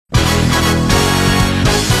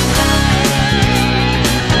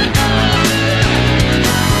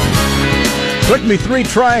Took me 3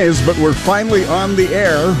 tries, but we're finally on the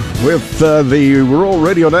air with the Rural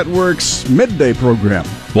Radio Network's midday program.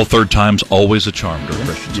 Well, third time's always a charm,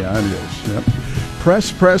 Christian. Yeah, it is. Yep.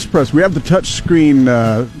 Press. We have the touch screen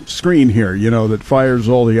here, that fires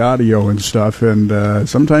all the audio and stuff, and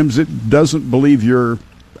sometimes it doesn't believe you're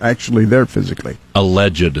actually there physically.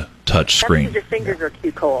 Alleged touch screen. That means your fingers are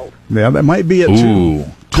too cold. Yeah, that might be it, too. Ooh.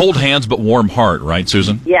 Cold hands but warm heart, right,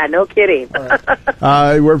 Susan? Yeah, no kidding.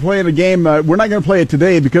 We're playing a game. We're not going to play it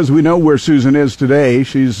today because we know where Susan is today.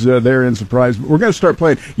 She's there in surprise. We're going to start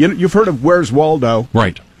playing. You've heard of Where's Waldo?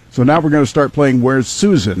 Right. So now we're going to start playing Where's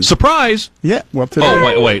Susan? Surprise! Yeah, well, today.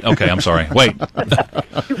 Oh, wait. Okay, I'm sorry. Wait.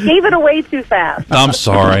 You gave it away too fast. I'm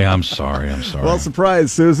sorry. Well,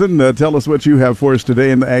 surprise, Susan. Tell us what you have for us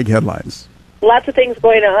today in the Ag Headlines. Lots of things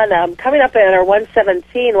going on. Coming up at our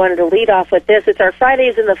 117, wanted to lead off with this. It's our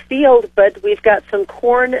Fridays in the field, but we've got some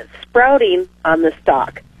corn sprouting on the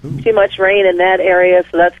stalk. Ooh. Too much rain in that area,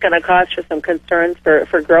 so that's going to cause for some concerns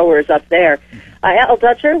for growers up there. Al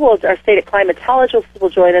Dutcher, our state climatologist, will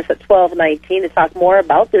join us at 12:19 to talk more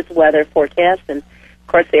about this weather forecast. And, of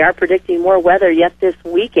course, they are predicting more weather yet this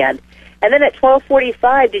weekend. And then at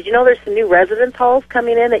 12:45, did you know there's some new residence halls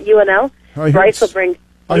coming in at UNL? Bryce will bring...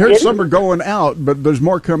 I heard some are going out, but there's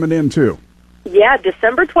more coming in, too. Yeah,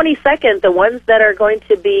 December 22nd, the ones that are going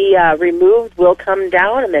to be removed will come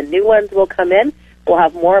down, and then new ones will come in. We'll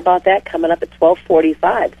have more about that coming up at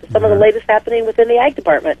 12:45. So some of the latest happening within the Ag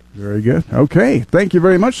Department. Very good. Okay. Thank you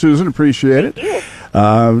very much, Susan. Appreciate it.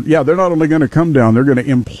 Thank you. They're not only going to come down, they're going to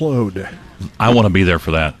implode. I want to be there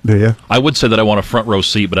for that. Do you? I would say that I want a front row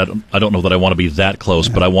seat, but I don't know that I want to be that close,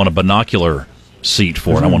 but I want a binocular seat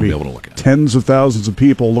for it. I want to be able to look at it. Tens of thousands of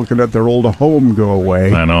people looking at their old home go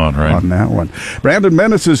away. I know, right? On that one. Brandon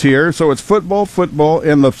Menace is here, so it's football,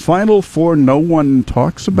 and the Final Four no one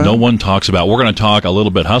talks about? No one talks about. We're going to talk a little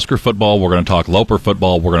bit Husker football. We're going to talk Loper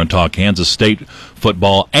football. We're going to talk Kansas State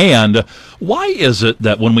football. And why is it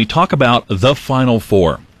that when we talk about the Final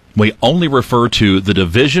Four, we only refer to the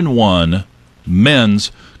Division I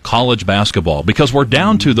men's college basketball? Because we're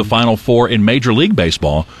down to the Final Four in Major League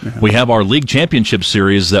Baseball. Yeah. We have our league championship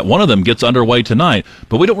series that one of them gets underway tonight,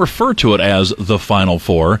 but we don't refer to it as the Final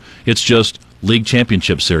Four. It's just league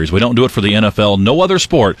championship series. We don't do it for the NFL, no other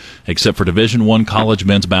sport except for Division I college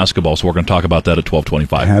men's basketball. So we're going to talk about that at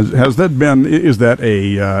 12:25. Has that been? Is that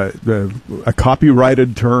a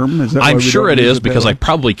copyrighted term? Is that I'm sure it is, because I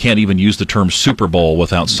probably can't even use the term Super Bowl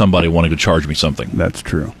without somebody wanting to charge me something. That's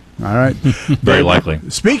true. All right. Very likely.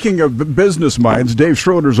 Speaking of business minds, Dave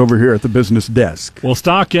Schroeder's over here at the business desk. Well,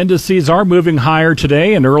 stock indices are moving higher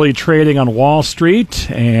today in early trading on Wall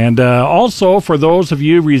Street. And also, for those of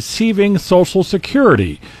you receiving Social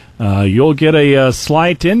Security, you'll get a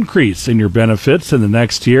slight increase in your benefits in the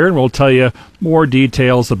next year. And we'll tell you more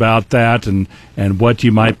details about that and what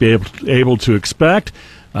you might be able to expect.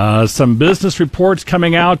 Some business reports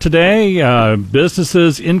coming out today.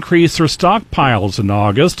 Businesses increased their stockpiles in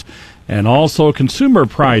August, and also consumer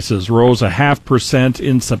prices rose 0.5%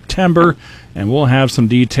 in September, and we'll have some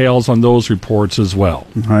details on those reports as well.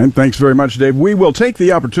 All right, thanks very much, Dave. We will take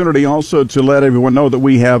the opportunity also to let everyone know that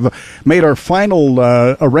we have made our final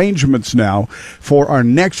arrangements now for our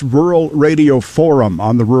next Rural Radio Forum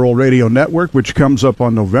on the Rural Radio Network, which comes up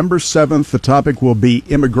on November 7th. The topic will be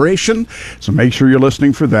immigration, so make sure you're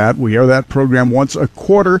listening for that. We air that program once a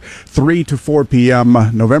quarter, 3 to 4 p.m.,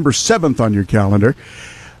 November 7th on your calendar.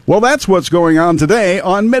 Well, that's what's going on today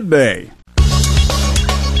on Midday.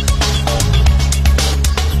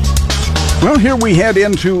 Well, here we head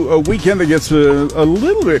into a weekend that gets a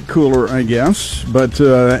little bit cooler, I guess, but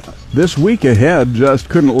this week ahead just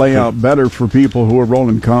couldn't lay out better for people who are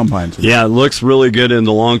rolling combines. Yeah, it looks really good in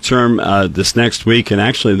the long term this next week, and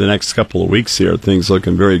actually the next couple of weeks here. Things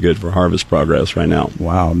looking very good for harvest progress right now.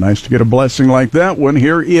 Wow, nice to get a blessing like that one.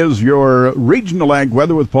 Here is your regional ag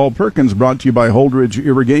weather with Paul Perkins, brought to you by Holdridge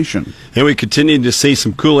Irrigation. And we continue to see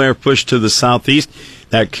some cool air push to the southeast.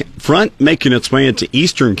 That front making its way into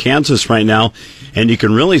eastern Kansas right now, and you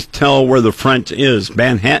can really tell where the front is.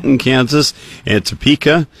 Manhattan, Kansas, and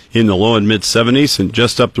Topeka in the low and mid-70s, and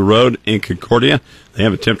just up the road in Concordia, they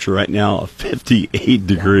have a temperature right now of 58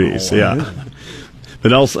 degrees. Wow, yeah.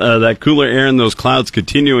 But also that cooler air and those clouds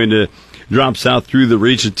continuing to drop south through the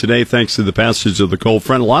region today thanks to the passage of the cold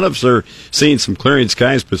front. A lot of us are seeing some clearing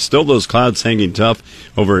skies, but still those clouds hanging tough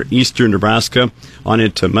over eastern Nebraska on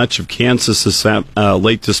into much of Kansas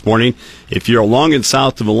late this morning. If you're along and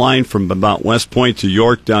south of the line from about West Point to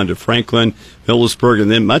York down to Franklin, Phillipsburg, and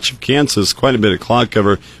then much of Kansas, quite a bit of cloud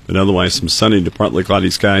cover, but otherwise some sunny to partly cloudy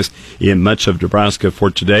skies in much of Nebraska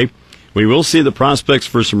for today. We will see the prospects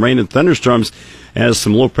for some rain and thunderstorms as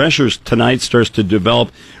some low pressures tonight starts to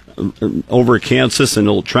develop over Kansas, and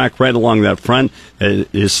it'll track right along that front that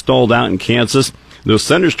is stalled out in Kansas. Those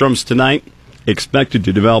thunderstorms tonight expected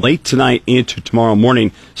to develop late tonight into tomorrow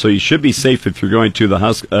morning, so you should be safe if you're going to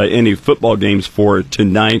the any football games for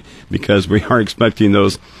tonight, because we are expecting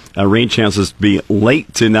those rain chances to be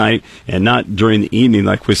late tonight and not during the evening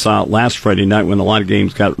like we saw last Friday night when a lot of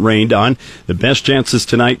games got rained on. The best chances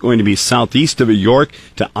tonight going to be southeast of York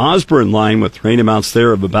to Osborne line, with rain amounts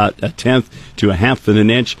there of about 1/10 to 1/2 of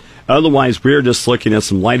an inch. Otherwise, we're just looking at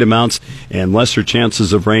some light amounts and lesser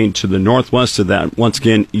chances of rain to the northwest of that. Once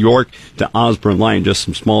again, York to Osborne line, just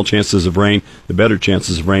some small chances of rain, the better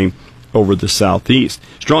chances of rain over the southeast.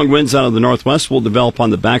 Strong winds out of the northwest will develop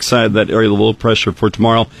on the backside of that area of low pressure for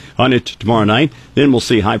tomorrow on into tomorrow night. Then we'll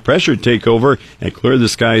see high pressure take over and clear the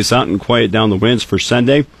skies out and quiet down the winds for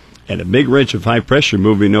Sunday. And a big ridge of high pressure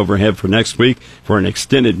moving overhead for next week for an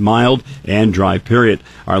extended mild and dry period.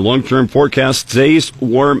 Our long-term forecast stays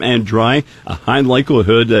warm and dry. A high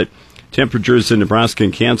likelihood that temperatures in Nebraska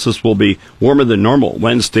and Kansas will be warmer than normal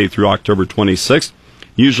Wednesday through October 26th.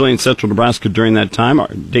 Usually in central Nebraska during that time,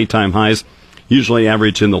 our daytime highs usually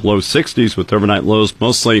average in the low 60s with overnight lows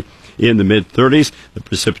mostly in the mid-30s. The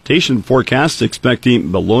precipitation forecast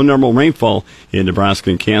expecting below normal rainfall in Nebraska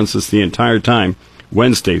and Kansas the entire time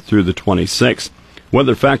Wednesday through the 26th.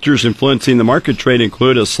 Weather factors influencing the market trade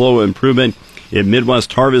include a slow improvement in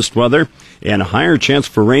Midwest harvest weather and a higher chance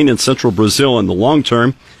for rain in central Brazil in the long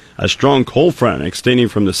term. A strong cold front extending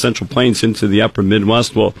from the central plains into the upper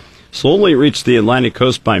Midwest will slowly reach the Atlantic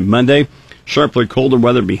coast by Monday. Sharply colder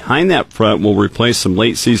weather behind that front will replace some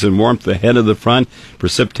late season warmth ahead of the front.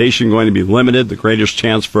 Precipitation going to be limited. The greatest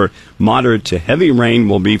chance for moderate to heavy rain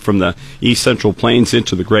will be from the east central plains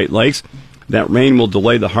into the Great Lakes. That rain will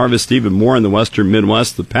delay the harvest even more in the western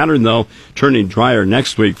Midwest. The pattern, though, turning drier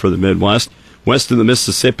next week for the Midwest. West of the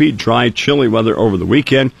Mississippi, dry, chilly weather over the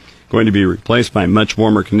weekend. Going to be replaced by much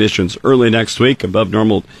warmer conditions early next week. Above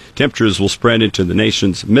normal temperatures will spread into the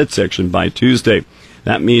nation's midsection by Tuesday.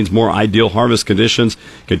 That means more ideal harvest conditions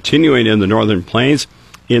continuing in the northern plains.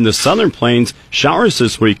 In the southern plains, showers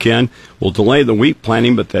this weekend will delay the wheat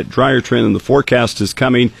planting, but that drier trend in the forecast is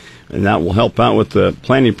coming, and that will help out with the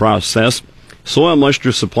planting process. Soil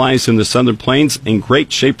moisture supplies in the southern plains in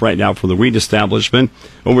great shape right now for the wheat establishment.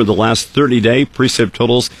 Over the last 30-day, precip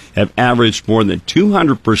totals have averaged more than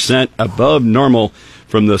 200% above normal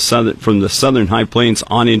from the southern high plains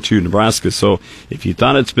on into Nebraska. So if you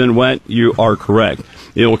thought it's been wet, you are correct.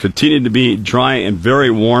 It will continue to be dry and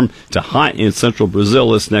very warm to hot in central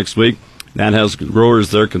Brazil this next week. That has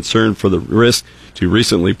growers there concerned for the risk to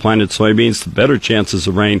recently planted soybeans. The better chances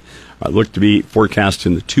of rain look to be forecast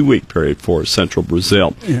in the 2-week period for central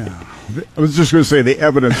Brazil. Yeah. I was just going to say the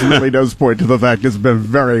evidence really does point to the fact it's been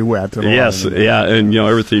very wet. Yes, yeah, and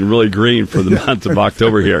everything really green for the month of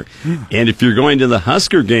October here. And if you're going to the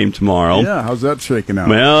Husker game tomorrow, yeah, how's that shaking out?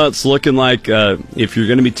 Well, it's looking like if you're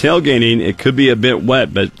going to be tailgating, it could be a bit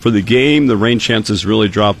wet. But for the game, the rain chances really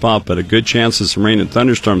drop off. But a good chance of some rain and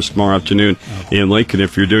thunderstorms tomorrow afternoon in Lincoln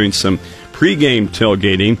if you're doing some pregame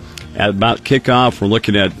tailgating. At about kickoff, we're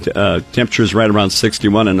looking at temperatures right around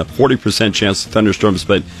 61 and a 40% chance of thunderstorms,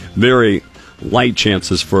 but very light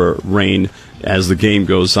chances for rain as the game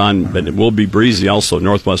goes on. But it will be breezy also.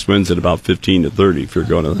 Northwest winds at about 15 to 30 if you're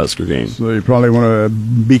going to the Husker game. So you probably want to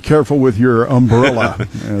be careful with your umbrella.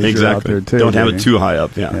 Exactly. Don't have it too high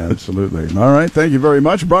up. Yeah, absolutely. All right. Thank you very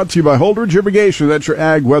much. Brought to you by Holdridge Irrigation. That's your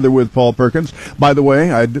ag weather with Paul Perkins. By the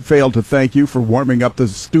way, I failed to thank you for warming up the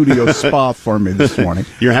studio spa for me this morning.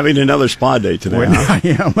 You're having another spa day today. I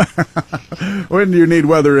am. When do you need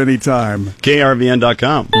weather anytime?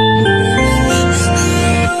 KRVN.com.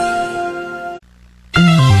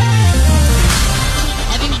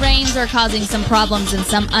 Are causing some problems in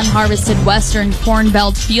some unharvested western corn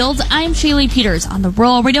belt fields. I'm Shaylee Peters on the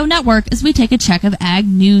Rural Radio Network as we take a check of ag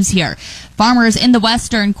news here. Farmers in the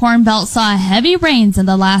western corn belt saw heavy rains in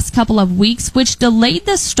the last couple of weeks, which delayed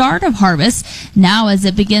the start of harvest. Now, as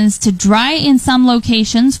it begins to dry in some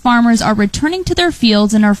locations, farmers are returning to their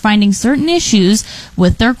fields and are finding certain issues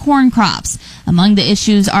with their corn crops. Among the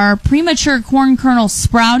issues are premature corn kernel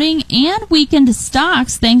sprouting and weakened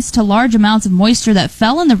stalks thanks to large amounts of moisture that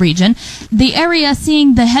fell in the region. The area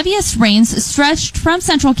seeing the heaviest rains stretched from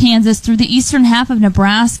central Kansas through the eastern half of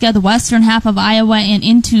Nebraska, the western half of Iowa, and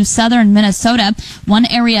into southern Minnesota. One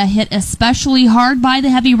area hit especially hard by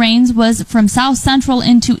the heavy rains was from south central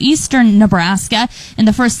into eastern Nebraska. In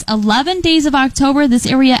the first 11 days of October, this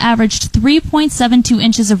area averaged 3.72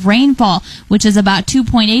 inches of rainfall, which is about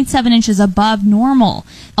 2.87 inches above normal.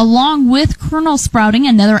 Along with kernel sprouting,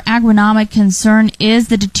 another agronomic concern is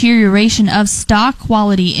the deterioration of stalk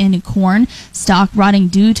quality in corn. Stalk rotting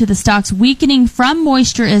due to the stalks weakening from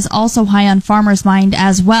moisture is also high on farmers' mind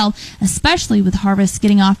as well, especially with harvests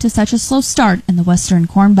getting off to such a slow start in the western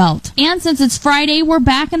Corn Belt. And since it's Friday, we're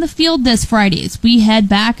back in the field this Friday as we head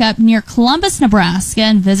back up near Columbus, Nebraska,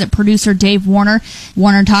 and visit producer Dave Warner.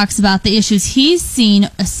 Warner talks about the issues he's seen,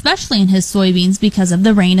 especially in his soybeans, because of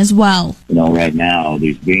the rain as well. Right now,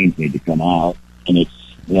 these beans need to come out, and it's,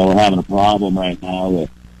 we're having a problem right now with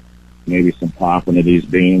maybe some popping of these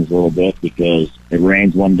beans a little bit because it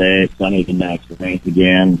rains one day, it's sunny the next, it rains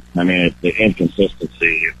again. I mean, the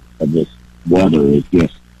inconsistency of this weather is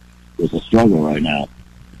just, it's a struggle right now.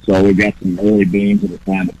 So we've got some early beans that are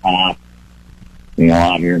trying to pop,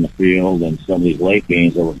 out here in the field, and some of these late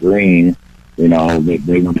beans that were green, they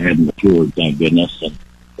went ahead and matured, thank goodness, and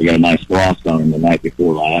we got a nice frost on them the night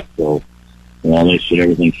before last, so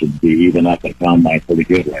everything should be even up and combine pretty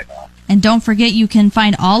good right now. And don't forget, you can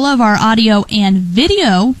find all of our audio and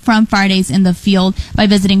video from Fridays in the Field by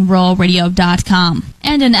visiting ruralradio.com.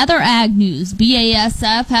 And in other ag news,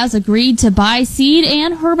 BASF has agreed to buy seed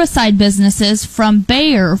and herbicide businesses from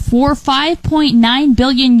Bayer for 5.9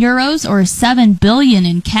 billion euros or $7 billion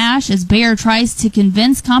in cash as Bayer tries to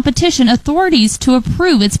convince competition authorities to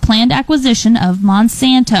approve its planned acquisition of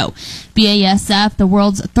Monsanto. BASF, the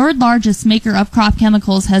world's third largest maker of crop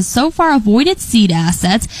chemicals, has so far avoided seed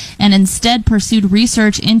assets and instead pursued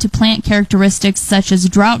research into plant characteristics such as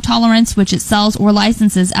drought tolerance, which it sells or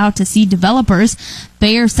licenses out to seed developers.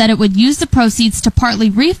 Bayer said it would use the proceeds to partly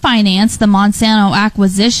refinance the Monsanto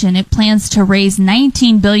acquisition. It plans to raise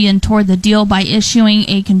 $19 billion toward the deal by issuing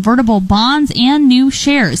a convertible bonds and new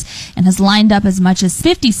shares, and has lined up as much as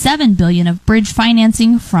 $57 billion of bridge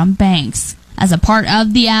financing from banks. As a part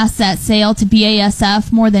of the asset sale to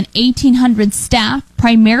BASF, more than 1,800 staff,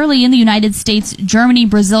 primarily in the United States, Germany,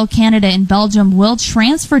 Brazil, Canada, and Belgium, will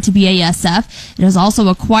transfer to BASF. It is also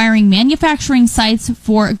acquiring manufacturing sites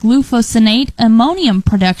for glufosinate, ammonium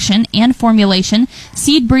production and formulation,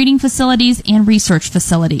 seed breeding facilities, and research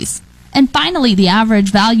facilities. And finally, the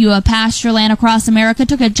average value of pasture land across America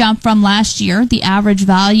took a jump from last year. The average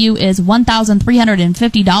value is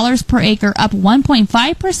 $1,350 per acre, up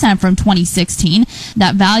 1.5% from 2016.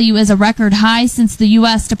 That value is a record high since the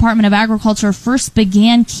U.S. Department of Agriculture first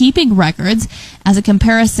began keeping records. As a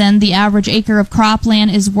comparison, the average acre of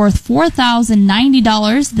cropland is worth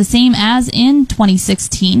 $4,090, the same as in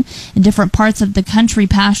 2016. In different parts of the country,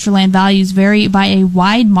 pasture land values vary by a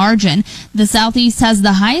wide margin. The Southeast has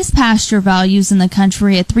the highest pasture values in the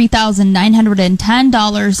country at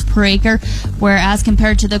 $3,910 per acre, whereas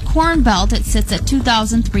compared to the Corn Belt, it sits at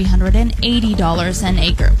 $2,380 an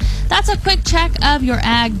acre. That's a quick check of your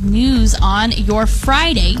ag news on your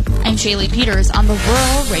Friday. I'm Shaylee Peters on the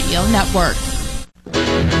Rural Radio Network.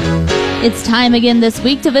 It's time again this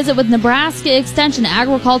week to visit with Nebraska Extension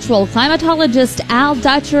agricultural climatologist Al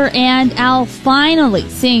Dutcher. And Al, finally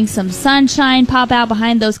seeing some sunshine pop out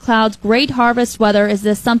behind those clouds. Great harvest weather. Is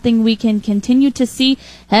this something we can continue to see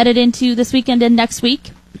headed into this weekend and next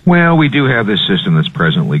week? Well, we do have this system that's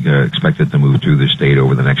presently expected to move through the state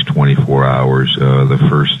over the next 24 hours. The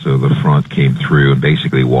first of the front came through and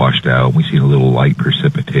basically washed out. We've seen a little light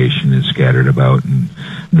precipitation and scattered about in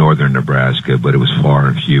northern Nebraska, but it was far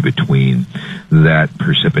and few between. That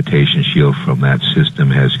precipitation shield from that system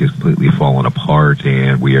has completely fallen apart,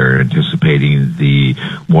 and we are anticipating the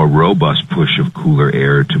more robust push of cooler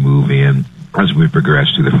air to move in as we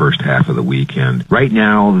progress through the first half of the weekend. Right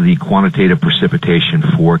now, the quantitative precipitation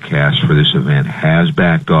forecast for this event has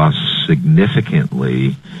backed off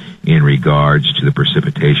significantly in regards to the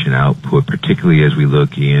precipitation output, particularly as we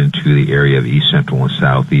look into the area of east central and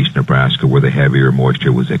southeast Nebraska where the heavier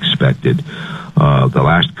moisture was expected. The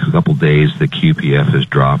last couple days, the QPF has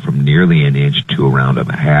dropped from nearly an inch to around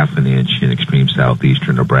a half an inch in extreme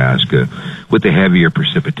southeastern Nebraska, with the heavier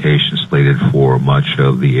precipitation slated for much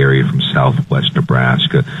of the area from southwest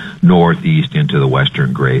Nebraska, northeast into the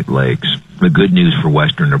western Great Lakes. The good news for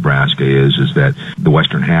western Nebraska is that the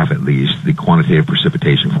western half, at least, the quantitative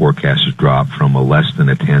precipitation forecast has dropped from a less than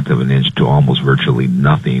a tenth of an inch to almost virtually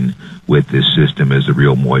nothing with this system as the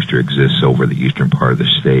real moisture exists over the eastern part of the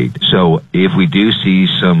state. So if we do see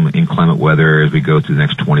some inclement weather as we go through the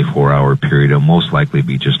next 24-hour period, it'll most likely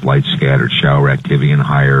be just light scattered shower activity and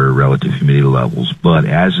higher relative humidity levels. But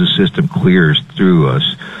as the system clears through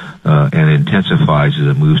us, and intensifies as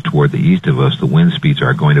it moves toward the east of us, the wind speeds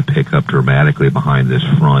are going to pick up dramatically behind this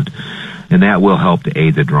front. and that will help to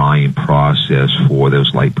aid the drying process for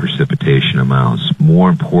those light precipitation amounts. More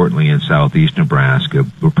importantly, in southeast Nebraska,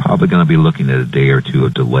 we're probably going to be looking at a day or two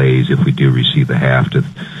of delays if we do receive the half to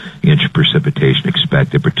inch of precipitation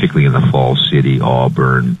expected, particularly in the Falls City,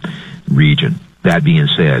 Auburn region. That being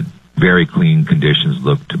said, very clean conditions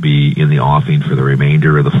look to be in the offing for the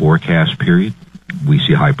remainder of the forecast period. We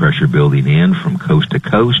see high pressure building in from coast to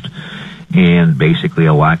coast, and basically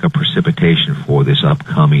a lack of precipitation for this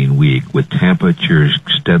upcoming week, with temperatures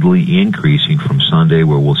steadily increasing from Sunday,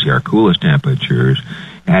 where we'll see our coolest temperatures,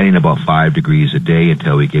 adding about 5 degrees a day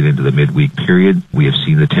until we get into the midweek period. We have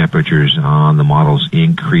seen the temperatures on the models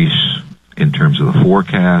increase in terms of the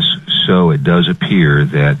forecast, so it does appear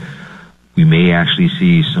that we may actually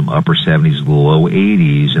see some upper 70s, low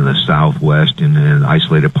 80s in the southwest and in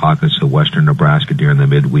isolated pockets of western Nebraska during the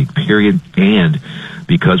midweek period. And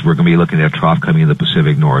because we're going to be looking at a trough coming in the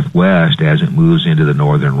Pacific Northwest as it moves into the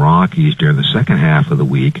northern Rockies during the second half of the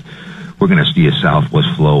week, we're going to see a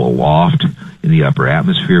southwest flow aloft in the upper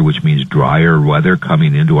atmosphere, which means drier weather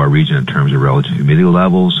coming into our region in terms of relative humidity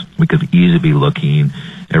levels. We could easily be looking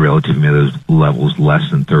at relative humidity levels less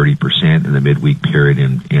than 30% in the midweek period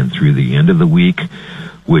and through the end of the week,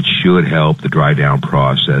 which should help the dry down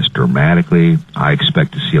process dramatically. I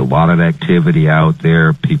expect to see a lot of activity out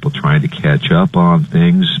there, people trying to catch up on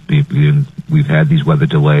things. We've had these weather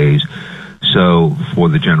delays. So for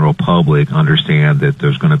the general public, understand that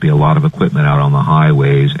there's going to be a lot of equipment out on the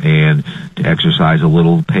highways, and to exercise a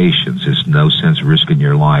little patience. It's no sense risking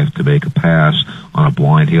your life to make a pass on a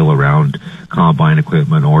blind hill around combine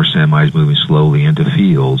equipment or semis moving slowly into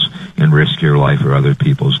fields and risk your life or other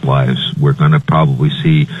people's lives. We're going to probably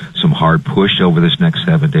see some hard push over this next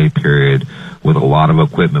 7-day period with a lot of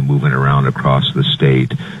equipment moving around across the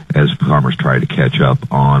state as farmers try to catch up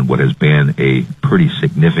on what has been a pretty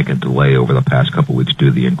significant delay over the past couple weeks due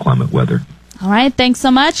to the inclement weather. All right, thanks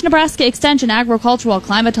so much, Nebraska Extension agricultural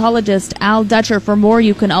climatologist Al Dutcher. For more,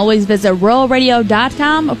 you can always visit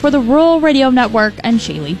ruralradio.com. For the Rural Radio Network and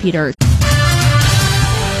Shaylee Peters.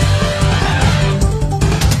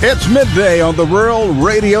 It's midday on the Rural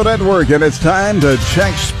Radio Network, and it's time to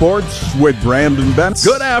check sports with Brandon Bennett.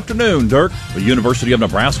 Good afternoon, Dirk. The University of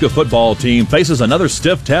Nebraska football team faces another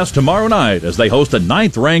stiff test tomorrow night as they host the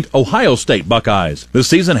 9th-ranked Ohio State Buckeyes. This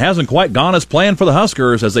season hasn't quite gone as planned for the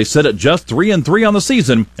Huskers as they sit at just 3-3 on the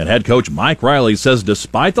season, and head coach Mike Riley says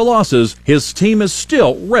despite the losses, his team is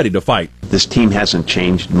still ready to fight. This team hasn't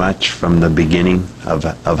changed much from the beginning of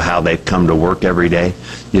how they come to work every day.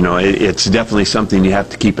 You know, it's definitely something you have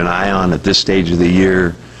to keep an eye on at this stage of the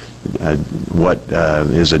year. What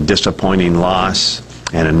is a disappointing loss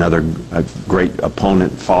and another great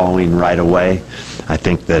opponent following right away. I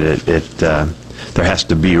think that there has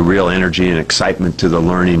to be real energy and excitement to the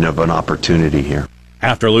learning of an opportunity here.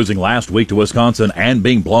 After losing last week to Wisconsin and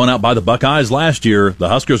being blown out by the Buckeyes last year, the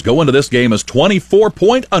Huskers go into this game as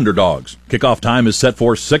 24-point underdogs. Kickoff time is set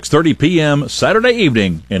for 6:30 p.m. Saturday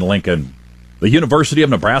evening in Lincoln. The University of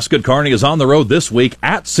Nebraska at Kearney is on the road this week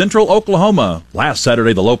at Central Oklahoma. Last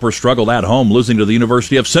Saturday, the Lopers struggled at home, losing to the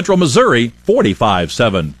University of Central Missouri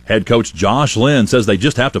 45-7. Head coach Josh Lynn says they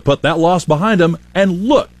just have to put that loss behind them and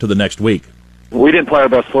look to the next week. We didn't play our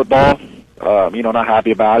best football. Not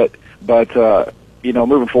happy about it. But,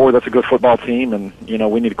 moving forward, that's a good football team, and,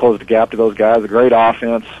 we need to close the gap to those guys. A great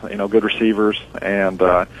offense, good receivers. And,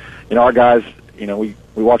 our guys, we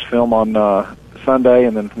watched film on Sunday,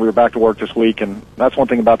 and then we were back to work this week, and that's one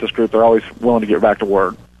thing about this group. They're always willing to get back to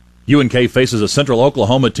work. UNK faces a Central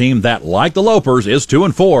Oklahoma team that, like the Lopers, is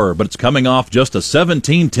 2-4, but it's coming off just a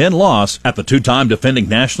 17-10 loss at the two-time defending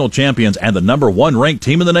national champions and the number 1 ranked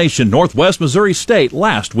team in the nation, Northwest Missouri State,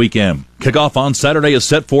 last weekend. Kickoff on Saturday is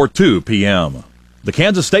set for 2 p.m. The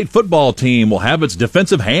Kansas State football team will have its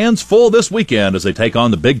defensive hands full this weekend as they take on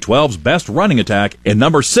the Big 12's best running attack in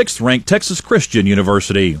number 6th-ranked Texas Christian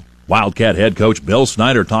University. Wildcat head coach Bill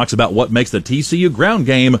Snyder talks about what makes the TCU ground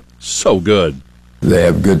game so good. They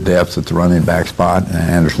have good depth at the running back spot, and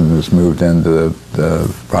Anderson has moved into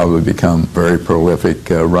the probably become very prolific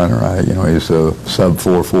runner. He's a sub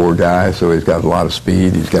 4.4 guy, so he's got a lot of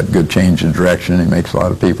speed. He's got good change of direction. He makes a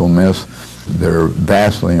lot of people miss. They're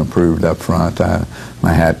vastly improved up front.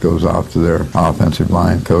 My hat goes off to their offensive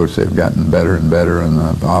line coach. They've gotten better and better in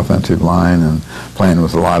the offensive line and playing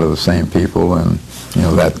with a lot of the same people, and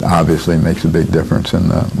that obviously makes a big difference in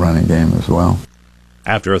the running game as well.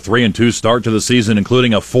 After a 3-2 start to the season,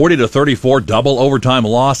 including a 40-34 double overtime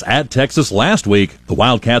loss at Texas last week, the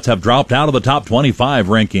Wildcats have dropped out of the top 25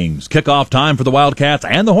 rankings. Kickoff time for the Wildcats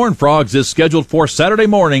and the Horned Frogs is scheduled for Saturday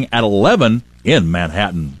morning at 11 in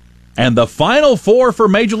Manhattan. And the Final Four for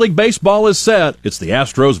Major League Baseball is set. It's the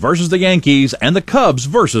Astros versus the Yankees and the Cubs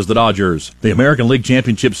versus the Dodgers. The American League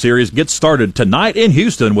Championship Series gets started tonight in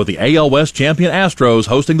Houston with the AL West champion Astros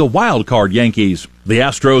hosting the wild card Yankees. The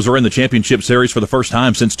Astros are in the championship series for the first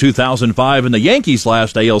time since 2005, and the Yankees'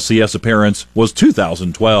 last ALCS appearance was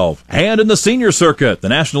 2012. And in the senior circuit, the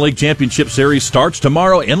National League Championship Series starts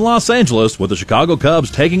tomorrow in Los Angeles with the Chicago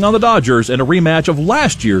Cubs taking on the Dodgers in a rematch of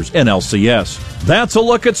last year's NLCS. That's a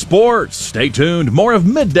look at sports. Stay tuned. More of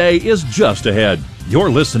Midday is just ahead.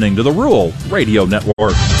 You're listening to the Rural Radio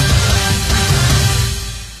Network.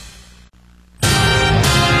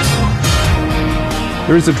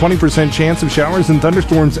 There is a 20% chance of showers and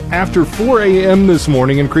thunderstorms after 4 a.m. this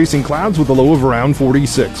morning, increasing clouds with a low of around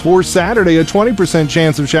 46. For Saturday, a 20%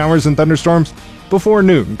 chance of showers and thunderstorms before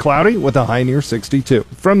noon, cloudy with a high near 62.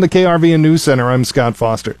 From the KRVN News Center, I'm Scott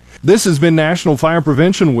Foster. This has been National Fire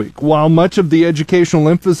Prevention Week. While much of the educational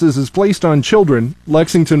emphasis is placed on children,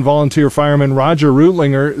 Lexington volunteer fireman Roger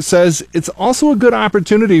Rootlinger says it's also a good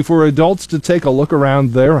opportunity for adults to take a look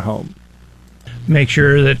around their home. Make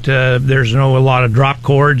sure that there's a lot of drop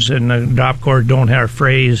cords, and the drop cords don't have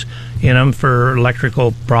frays in them for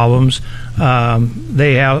electrical problems.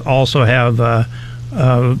 They also have a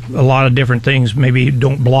lot of different things. Maybe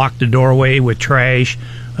don't block the doorway with trash.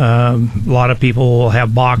 A lot of people will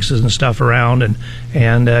have boxes and stuff around,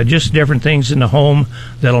 and just different things in the home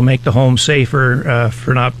that'll make the home safer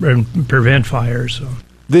prevent fires. So.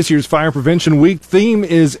 This year's Fire Prevention Week theme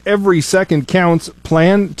is Every Second Counts,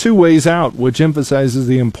 Plan 2 Ways Out, which emphasizes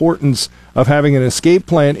the importance of having an escape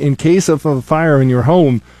plan in case of a fire in your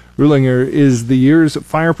home. Rootlinger is the year's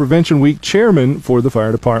Fire Prevention Week chairman for the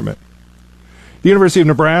fire department. The University of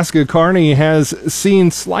Nebraska-Kearney has seen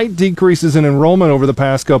slight decreases in enrollment over the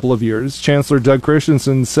past couple of years. Chancellor Doug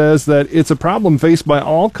Christensen says that it's a problem faced by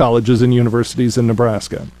all colleges and universities in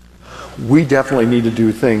Nebraska. We definitely need to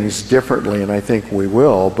do things differently, and I think we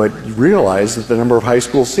will, but realize that the number of high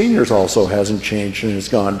school seniors also hasn't changed and has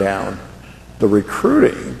gone down. The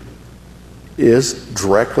recruiting is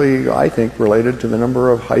directly, I think, related to the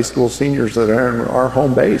number of high school seniors that are in our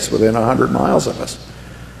home base within 100 miles of us.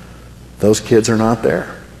 Those kids are not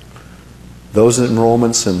there. Those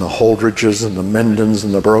enrollments in the Holdridges and the Mendons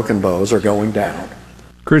and the Broken Bows are going down.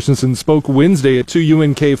 Christensen spoke Wednesday to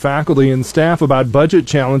UNK faculty and staff about budget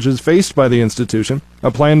challenges faced by the institution.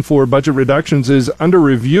 A plan for budget reductions is under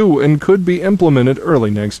review and could be implemented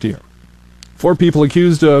early next year. 4 people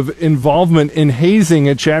accused of involvement in hazing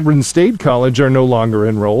at Chadron State College are no longer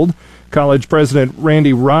enrolled. College President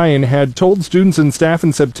Randy Ryan had told students and staff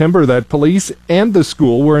in September that police and the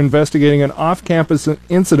school were investigating an off-campus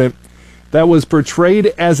incident that was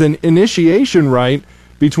portrayed as an initiation rite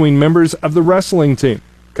between members of the wrestling team.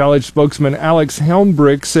 College spokesman Alex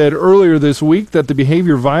Helmbrick said earlier this week that the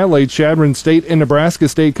behavior violates Chadron State and Nebraska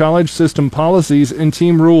State College system policies and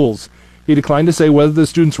team rules. He declined to say whether the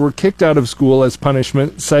students were kicked out of school as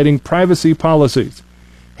punishment, citing privacy policies.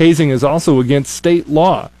 Hazing is also against state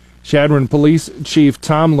law. Chadron Police Chief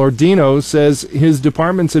Tom Lordino says his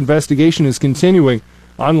department's investigation is continuing.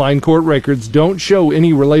 Online court records don't show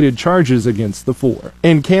any related charges against the 4.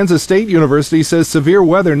 And Kansas State University says severe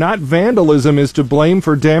weather, not vandalism, is to blame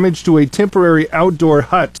for damage to a temporary outdoor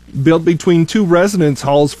hut built between 2 residence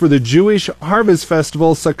halls for the Jewish Harvest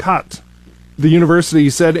Festival Sukkot. The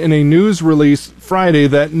university said in a news release Friday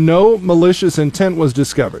that no malicious intent was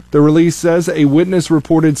discovered. The release says a witness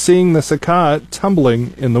reported seeing the Sukkot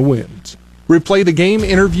tumbling in the wind. Replay the game,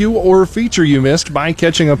 interview, or feature you missed by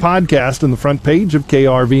catching a podcast on the front page of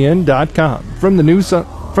KRVN.com. From the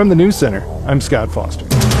News Center, I'm Scott Foster.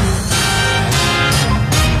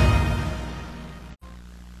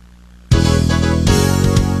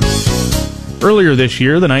 Earlier this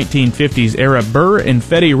year, the 1950s-era Burr and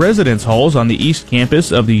Fetty residence halls on the East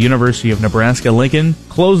Campus of the University of Nebraska-Lincoln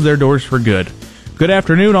closed their doors for good. Good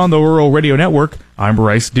afternoon on the Rural Radio Network. I'm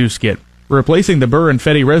Bryce Duskett. Replacing the Burr and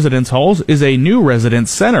Fetty residence halls is a new residence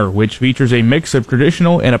center, which features a mix of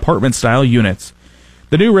traditional and apartment-style units.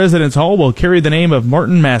 The new residence hall will carry the name of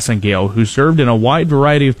Martin Massengale, who served in a wide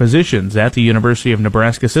variety of positions at the University of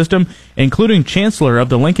Nebraska system, including Chancellor of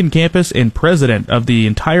the Lincoln campus and President of the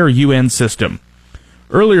entire UN system.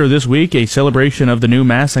 Earlier this week, a celebration of the new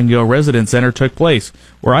Massengale Residence Center took place,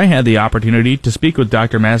 where I had the opportunity to speak with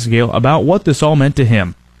Dr. Massengale about what this all meant to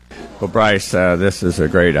him. Well, Bryce, this is a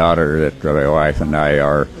great honor that my wife and I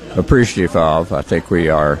are appreciative of. I think we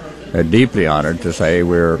are deeply honored to say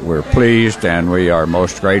we're pleased and we are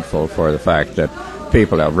most grateful for the fact that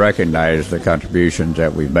people have recognized the contributions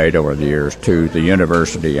that we've made over the years to the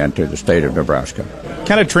university and to the state of Nebraska.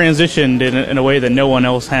 Kind of transitioned in a way that no one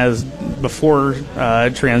else has before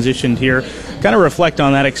transitioned here. Kind of reflect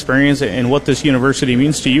on that experience and what this university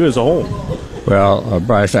means to you as a whole. Well,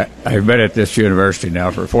 Bryce, I've been at this university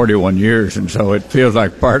now for 41 years, and so it feels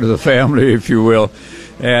like part of the family, if you will.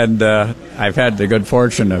 And I've had the good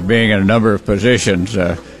fortune of being in a number of positions.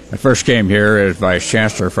 I first came here as Vice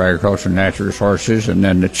Chancellor for Agriculture and Natural Resources, and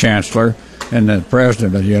then the Chancellor, and then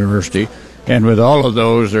President of the university. And with all of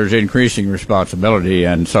those, there's increasing responsibility,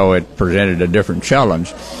 and so it presented a different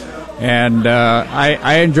challenge. And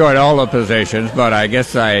I enjoyed all the positions, but I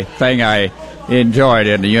guess the thing I enjoyed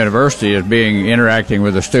in the university is interacting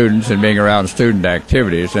with the students and being around student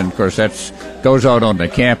activities. And, of course, that goes on the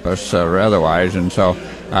campus or otherwise. And so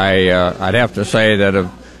I'd have to say that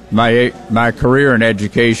of my career in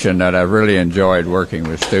education, that I've really enjoyed working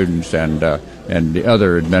with students and the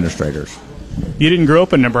other administrators. You didn't grow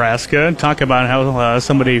up in Nebraska. Talk about how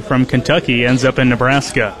somebody from Kentucky ends up in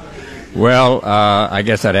Nebraska. Well, I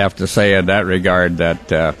guess I'd have to say in that regard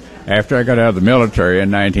that after I got out of the military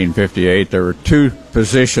in 1958, there were two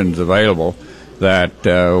positions available that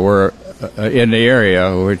were in the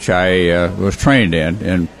area which I was trained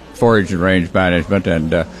in forage and range management,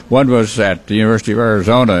 and one was at the University of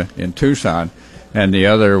Arizona in Tucson, and the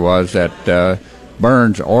other was at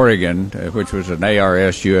Burns, Oregon, which was an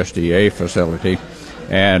ARS USDA facility.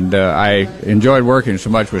 And I enjoyed working so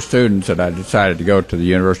much with students that I decided to go to the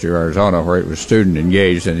University of Arizona, where it was student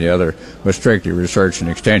engaged, and the other was strictly research and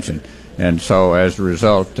extension. And so as a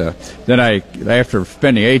result, then after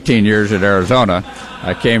spending 18 years at Arizona,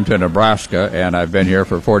 I came to Nebraska, and I've been here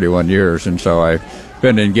for 41 years. And so I've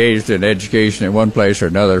been engaged in education in one place or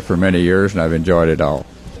another for many years, and I've enjoyed it all.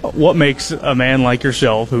 What makes a man like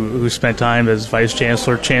yourself, who spent time as Vice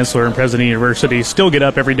Chancellor, Chancellor, and President of the University, still get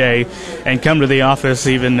up every day and come to the office?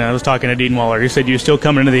 Even I was talking to Dean Waller. He said you still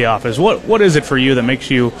come into the office. What is it for you that makes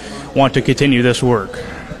you want to continue this work?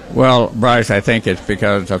 Well, Bryce, I think it's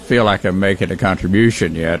because I feel like I'm making a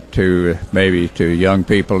contribution yet to young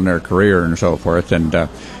people in their career and so forth, and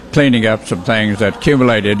cleaning up some things that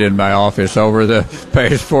accumulated in my office over the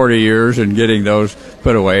past 40 years and getting those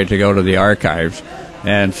put away to go to the archives.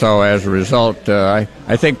 And so as a result, I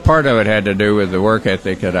think part of it had to do with the work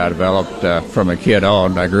ethic that I developed from a kid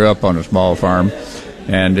on. I grew up on a small farm,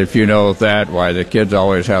 and if you know that, why the kids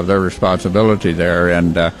always have their responsibility there.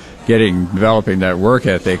 And developing that work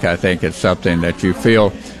ethic, I think it's something that you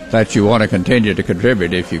feel that you want to continue to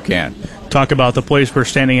contribute if you can. Talk about the place we're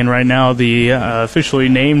standing in right now, the officially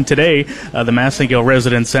named today, the Massengill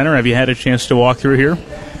Residence Center. Have you had a chance to walk through here?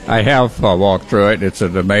 I have walked through it. It's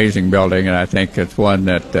an amazing building, and I think it's one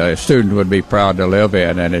that a student would be proud to live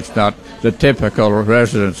in. And it's not the typical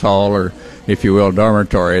residence hall or, if you will,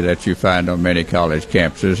 dormitory that you find on many college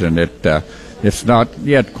campuses. And it's not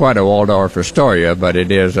yet quite a Waldorf Astoria, but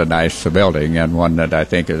it is a nice building, and one that I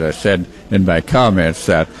think, as I said in my comments,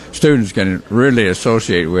 that students can really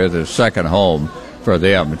associate with as second home for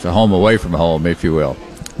them. It's a home away from home, if you will.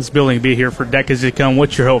 This building will be here for decades to come.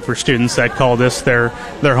 What's your hope for students that call this their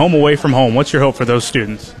home away from home? What's your hope for those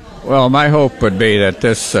students? Well, my hope would be that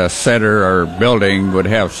this center or building would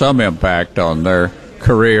have some impact on their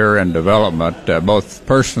career and development, both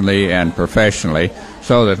personally and professionally,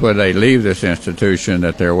 so that when they leave this institution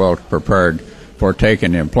that they're well prepared for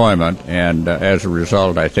taking employment. And as a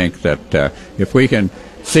result, I think that if we can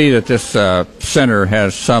see that this center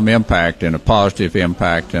has some impact, and a positive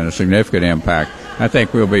impact and a significant impact, I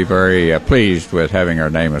think we'll be very pleased with having our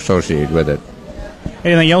name associated with it.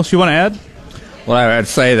 Anything else you want to add? Well, I'd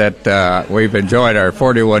say that we've enjoyed our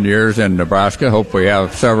 41 years in Nebraska. Hope we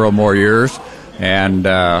have several more years. And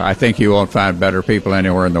I think you won't find better people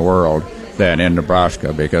anywhere in the world than in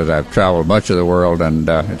Nebraska, because I've traveled much of the world, and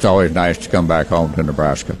it's always nice to come back home to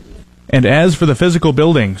Nebraska. And as for the physical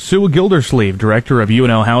building, Sue Gildersleeve, director of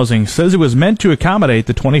UNL Housing, says it was meant to accommodate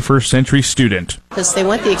the 21st century student. Because they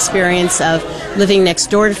want the experience of living next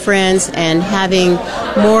door to friends and having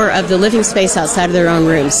more of the living space outside of their own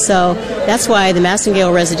rooms. So that's why the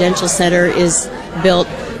Massengill Residential Center is built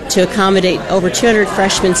to accommodate over 200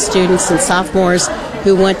 freshman students and sophomores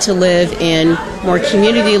who want to live in more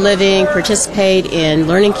community living, participate in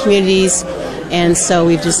learning communities. And so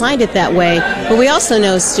we've designed it that way. But we also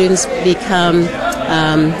know students become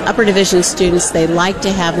upper division students. They like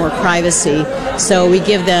to have more privacy. So we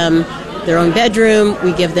give them their own bedroom,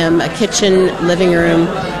 we give them a kitchen, living room,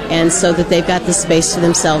 and so that they've got the space to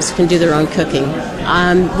themselves, can do their own cooking.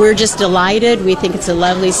 We're just delighted. We think it's a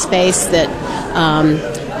lovely space that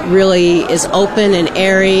really is open and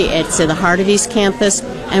airy. It's in the heart of East Campus,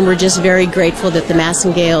 and we're just very grateful that the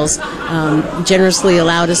Massengales generously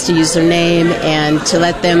allowed us to use their name and to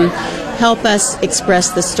let them help us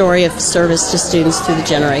express the story of service to students through the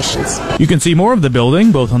generations. You can see more of the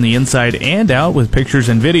building, both on the inside and out, with pictures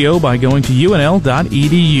and video by going to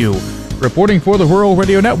unl.edu. Reporting for the Rural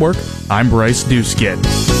Radio Network, I'm Bryce Duskin.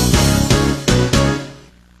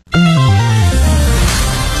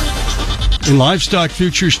 In livestock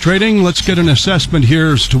futures trading, let's get an assessment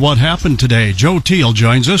here as to what happened today. Joe Teal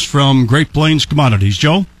joins us from Great Plains Commodities.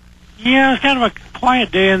 Joe? Yeah, it's kind of a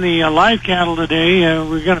quiet day in the live cattle today.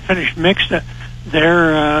 We're going to finish mixed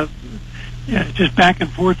there, just back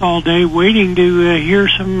and forth all day, waiting to hear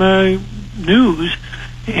some news.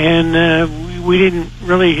 And we didn't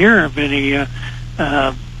really hear of any.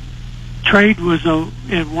 Trade was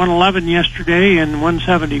at 111 yesterday and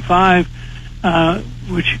 175,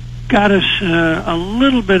 which got us a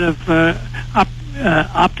little bit of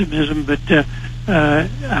optimism, but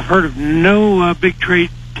I've heard of no big trade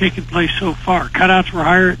taking place so far. Cutouts were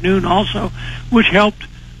higher at noon also, which helped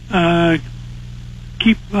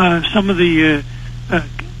keep some of the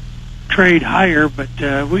trade higher, but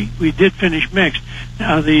we did finish mixed.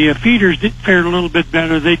 Now, the feeders fared a little bit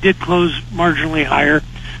better. They did close marginally higher,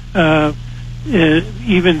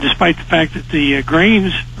 even despite the fact that the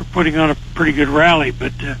grains are putting on a pretty good rally,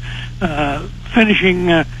 but finishing,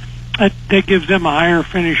 that gives them a higher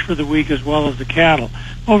finish for the week as well as the cattle.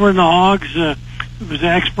 Over in the hogs, it was the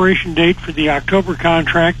expiration date for the October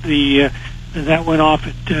contract. That went off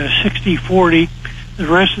at 60.40. The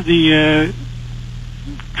rest of the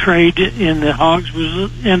trade in the hogs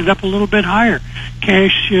ended up a little bit higher.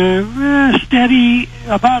 Cash steady,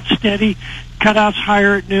 about steady. Cutouts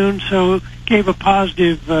higher at noon, so gave a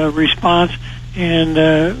positive response, and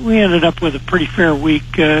we ended up with a pretty fair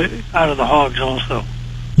week out of the hogs also.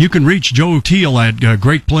 You can reach Joe Teal at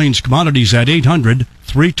Great Plains Commodities at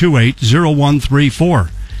 800-328-0134.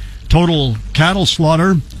 Total cattle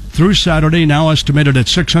slaughter through Saturday now estimated at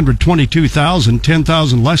 622,000,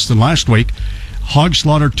 10,000 less than last week. Hog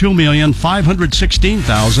slaughter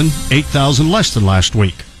 2,516,000, 8,000 less than last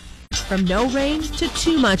week. From no rain to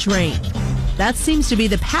too much rain. That seems to be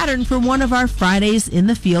the pattern for one of our Fridays in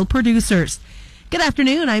the Field producers. Good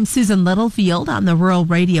afternoon, I'm Susan Littlefield on the Rural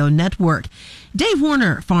Radio Network. Dave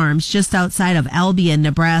Warner farms just outside of Albion,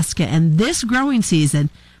 Nebraska, and this growing season,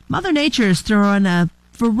 Mother Nature is throwing a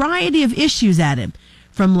variety of issues at him,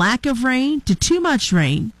 from lack of rain to too much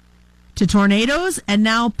rain, to tornadoes, and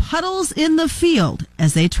now puddles in the field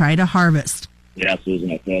as they try to harvest. Yeah,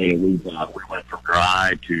 Susan, I tell you, we went from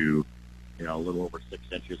dry to, a little over 6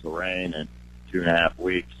 inches of rain in 2.5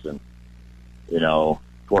 weeks, and, of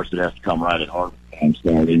course it has to come right at harvest time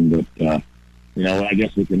starting, but, I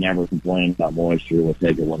guess we can never complain about moisture. We'll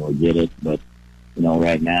take it when we get it, but,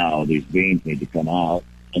 right now these beans need to come out,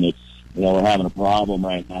 and it's, we're having a problem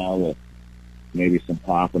right now with maybe some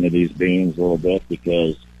popping of these beans a little bit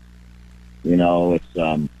because,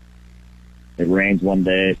 it's, it rains one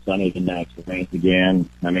day, it's sunny the next, it rains again.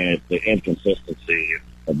 I mean, it's the inconsistency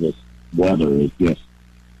of this weather is just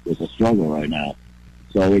a struggle right now.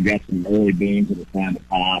 So we got some early beans at the time to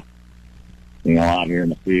pop, out here in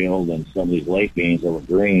the field, and some of these late beans that were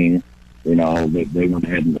green, they went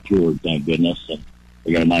ahead and matured, thank goodness, and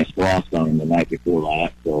we got a nice frost on them the night before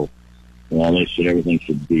that. So, everything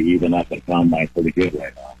should be even up at combine pretty good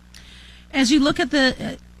right now. As you look at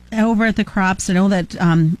over at the crops, I know that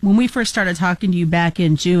when we first started talking to you back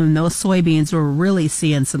in June, those soybeans were really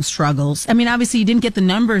seeing some struggles. I mean, obviously you didn't get the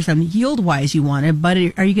numbers yield-wise you wanted, but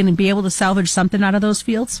are you going to be able to salvage something out of those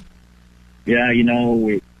fields? Yeah,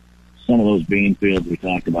 some of those bean fields we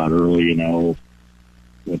talked about early,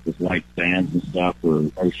 with this light stands and stuff,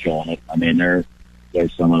 are showing it. I mean, there's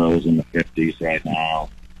some of those in the 50s right now.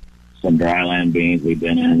 Some dryland beans we've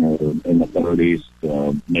been in are in the 30s,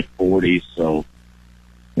 mid-40s, so...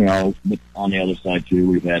 but on the other side too,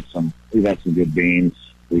 we've had some good beans.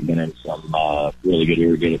 We've been in some really good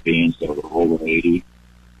irrigated beans that are over 80.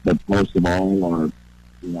 But most of all, our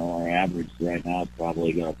average right now is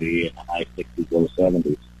probably going to be in the high 60s, low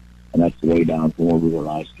 70s, and that's way down from where we were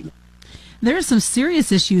last year. There are some serious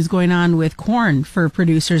issues going on with corn for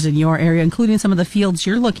producers in your area, including some of the fields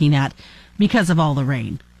you're looking at because of all the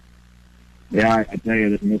rain. Yeah, I tell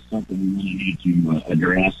you, this is something we really need to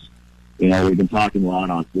address. We've been talking a lot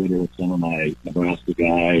on Twitter with some of my Nebraska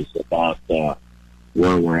guys about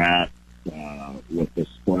where we're at with the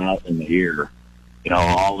sprout in the ear.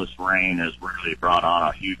 All this rain has really brought on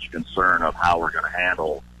a huge concern of how we're going to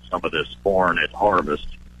handle some of this corn at harvest.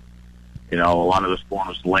 A lot of this corn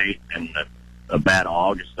was late, and a bad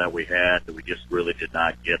August that we had, that we just really did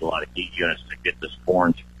not get a lot of heat units to get this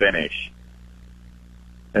corn to finish.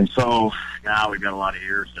 And so now we've got a lot of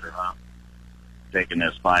ears that are taking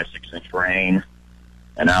this 5-6 inch rain,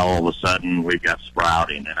 and now all of a sudden we've got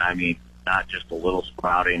sprouting. And I mean, not just a little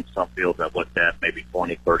sprouting. Some fields I've looked at maybe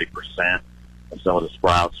 20-30%, and some of the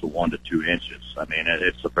sprouts are 1 to 2 inches. I mean,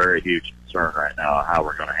 it's a very huge concern right now how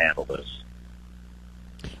we're going to handle this.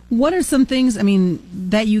 What are some things,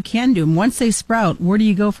 that you can do? And once they sprout, where do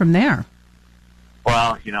you go from there?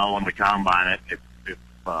 Well, when we combine it, if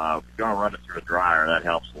we're going to run it through a dryer, that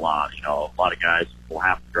helps a lot. A lot of guys will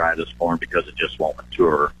have to dry this corn because it just won't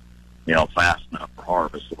mature, fast enough for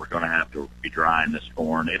harvest. So we're going to have to be drying this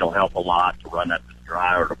corn. It'll help a lot to run that through the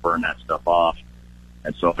dryer or to burn that stuff off.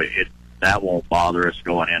 And so that won't bother us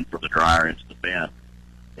going in from the dryer into the bin.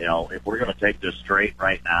 If we're going to take this straight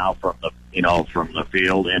right now from the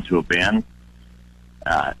field into a bin,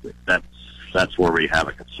 that's where we have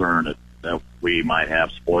a concern that we might have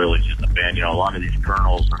spoilage in the bin. A lot of these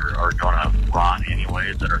kernels are going to rot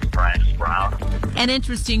anyways that are trying to sprout. An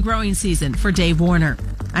interesting growing season for Dave Warner.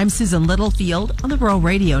 I'm Susan Littlefield on the Rural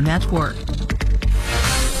Radio Network.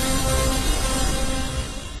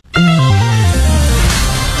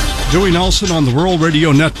 Dewey Nelson on the Rural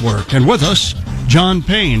Radio Network. And with us, John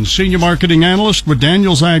Payne, Senior Marketing Analyst with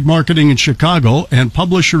Daniels Ag Marketing in Chicago and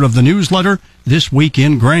publisher of the newsletter This Week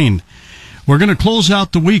in Grain. We're going to close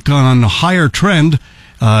out the week on a higher trend,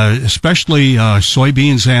 especially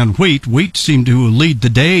soybeans and wheat. Wheat seemed to lead the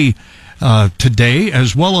day today,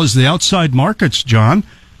 as well as the outside markets, John.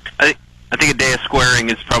 I think a day of squaring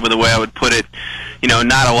is probably the way I would put it.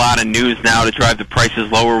 Not a lot of news now to drive the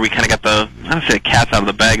prices lower. We kind of got the cat's out of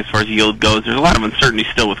the bag as far as yield goes. There's a lot of uncertainty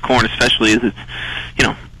still with corn, especially as it's,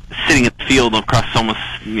 sitting at the field across almost,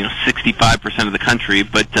 65% of the country.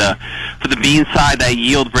 But for the bean side, that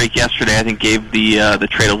yield break yesterday, I think, gave the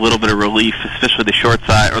trade a little bit of relief, especially the short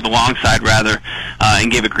side, or the long side rather,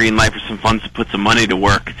 and gave a green light for some funds to put some money to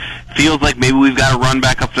work. Feels like maybe we've got to run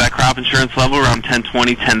back up to that crop insurance level around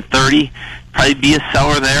 10.20, 10.30. Probably be a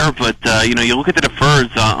seller there, but you look at the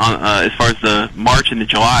deferreds as far as the March into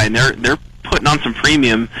July, and they're putting on some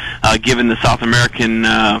premium given the South American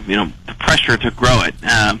the pressure to grow it.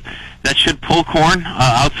 That should pull corn.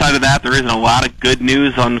 Outside of that, there isn't a lot of good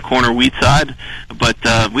news on the corn or wheat side, but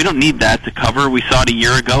we don't need that to cover. We saw it a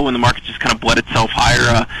year ago when the market just kind of bled itself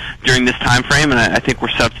higher during this time frame, and I think we're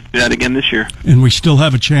set to do that again this year. And we still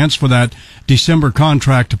have a chance for that December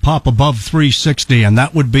contract to pop above 360, and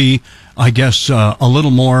that would be, I guess, a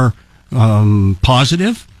little more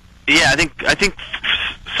positive? Yeah, I think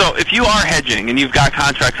so. If you are hedging and you've got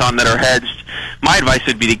contracts on that are hedged, my advice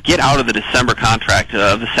would be to get out of the December contract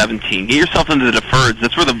of the 17. Get yourself into the deferreds.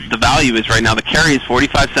 That's where the value is right now. The carry is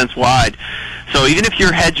 45 cents wide. So even if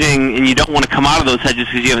you're hedging and you don't want to come out of those hedges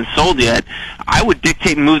because you haven't sold yet, I would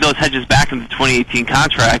dictate and move those hedges back into the 2018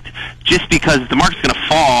 contract just because the market's going to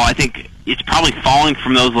fall. I think it's probably falling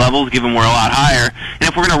from those levels given we're a lot higher. And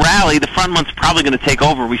if we're going to rally, the front month's probably going to take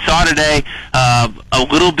over. We saw today a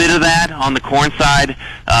little bit of that on the corn side.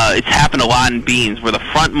 It's happened a lot in beans, where the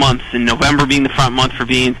front months, in November being the front month for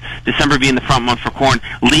beans, December being the front month for corn,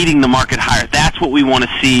 leading the market higher. That's what we want to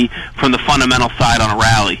see from the fundamental side on a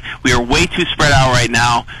rally. We are way too spread out right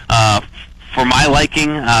now. For my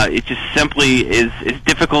liking, it just simply is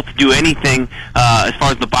difficult to do anything as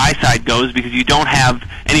far as the buy side goes because you don't have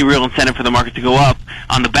any real incentive for the market to go up.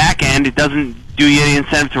 On the back end, it doesn't do you any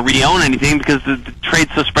incentive to re-own anything because the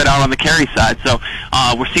trade's so spread out on the carry side. So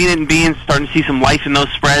we're seeing it in beans, starting to see some life in those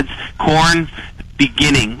spreads. Corn,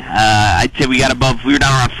 beginning. I'd say we were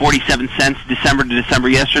down around 47 cents December to December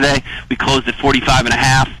yesterday. We closed at 45.5.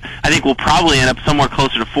 I think we'll probably end up somewhere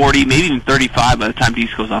closer to 40, maybe even 35 by the time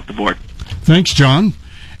Deese goes off the board. Thanks, John.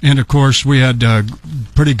 And, of course, we had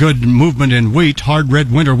pretty good movement in wheat. Hard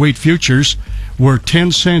red winter wheat futures were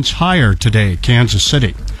 10 cents higher today, Kansas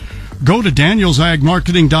City. Go to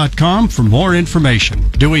danielsagmarketing.com for more information.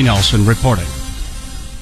 Dewey Nelson reporting.